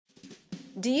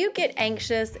Do you get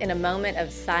anxious in a moment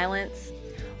of silence?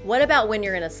 What about when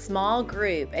you're in a small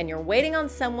group and you're waiting on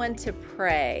someone to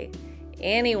pray,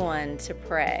 anyone to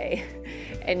pray,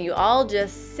 and you all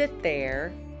just sit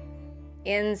there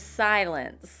in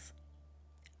silence,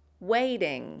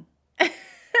 waiting?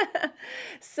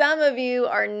 Some of you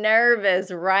are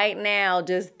nervous right now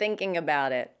just thinking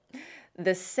about it.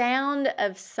 The sound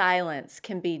of silence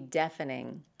can be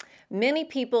deafening. Many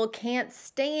people can't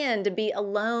stand to be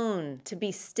alone, to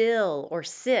be still, or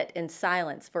sit in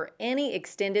silence for any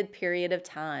extended period of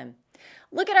time.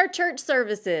 Look at our church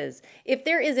services. If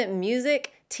there isn't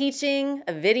music, teaching,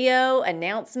 a video,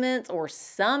 announcements, or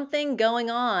something going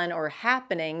on or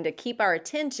happening to keep our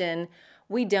attention,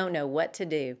 we don't know what to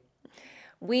do.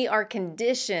 We are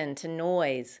conditioned to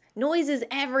noise. Noise is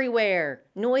everywhere.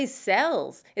 Noise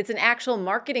sells. It's an actual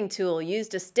marketing tool used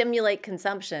to stimulate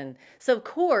consumption. So of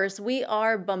course, we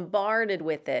are bombarded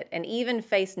with it and even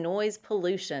face noise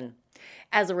pollution.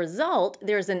 As a result,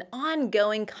 there's an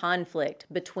ongoing conflict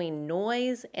between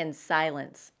noise and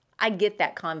silence. I get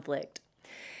that conflict.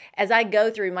 As I go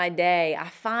through my day, I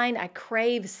find I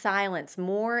crave silence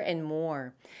more and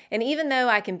more. And even though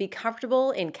I can be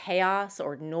comfortable in chaos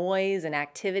or noise and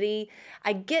activity,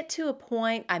 I get to a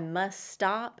point I must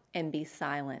stop and be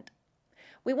silent.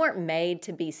 We weren't made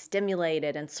to be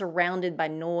stimulated and surrounded by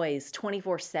noise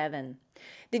 24/7.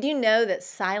 Did you know that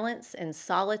silence and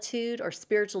solitude are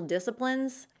spiritual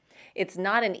disciplines? It's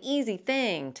not an easy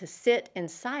thing to sit in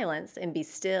silence and be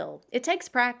still. It takes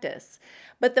practice.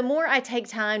 But the more I take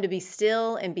time to be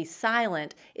still and be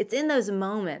silent, it's in those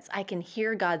moments I can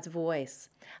hear God's voice.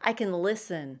 I can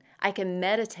listen. I can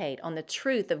meditate on the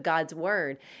truth of God's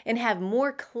word and have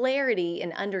more clarity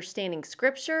in understanding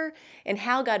Scripture and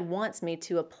how God wants me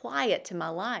to apply it to my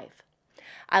life.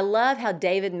 I love how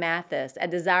David Mathis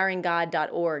at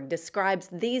desiringgod.org describes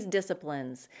these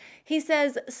disciplines. He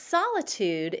says,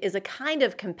 solitude is a kind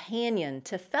of companion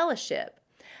to fellowship,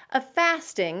 a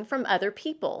fasting from other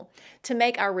people to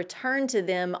make our return to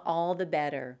them all the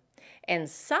better. And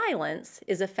silence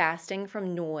is a fasting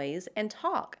from noise and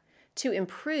talk to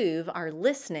improve our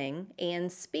listening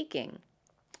and speaking.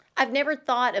 I've never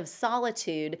thought of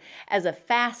solitude as a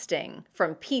fasting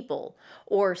from people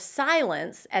or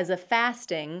silence as a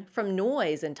fasting from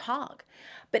noise and talk.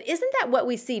 But isn't that what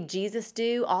we see Jesus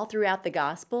do all throughout the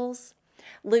Gospels?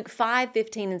 Luke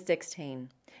 5:15 and 16.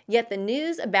 Yet the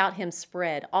news about him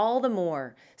spread all the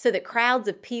more, so that crowds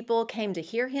of people came to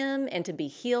hear him and to be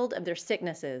healed of their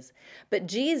sicknesses. But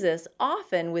Jesus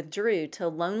often withdrew to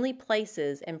lonely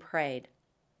places and prayed.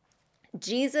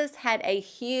 Jesus had a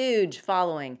huge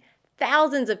following.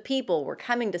 Thousands of people were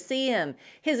coming to see him.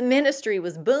 His ministry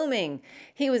was booming.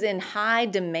 He was in high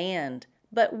demand.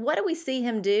 But what do we see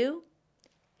him do?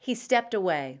 He stepped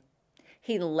away.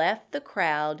 He left the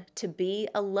crowd to be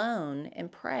alone and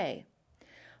pray.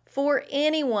 For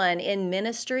anyone in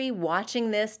ministry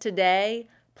watching this today,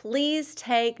 please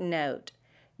take note.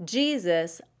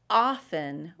 Jesus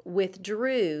often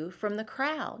withdrew from the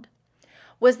crowd.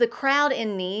 Was the crowd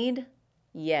in need?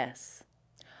 Yes.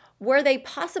 Were they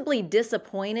possibly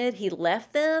disappointed he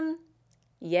left them?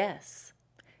 Yes.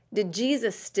 Did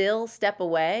Jesus still step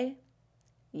away?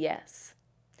 Yes.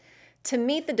 To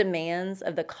meet the demands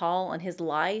of the call on his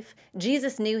life,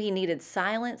 Jesus knew he needed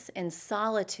silence and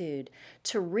solitude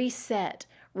to reset,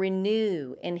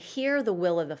 renew, and hear the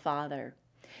will of the Father.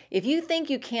 If you think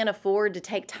you can't afford to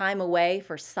take time away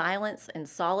for silence and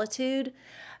solitude,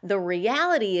 the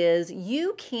reality is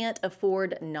you can't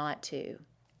afford not to.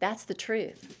 That's the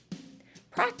truth.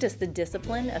 Practice the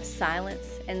discipline of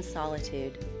silence and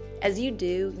solitude. As you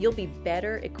do, you'll be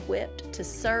better equipped to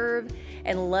serve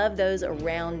and love those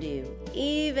around you,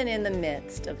 even in the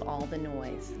midst of all the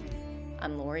noise.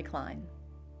 I'm Lori Klein.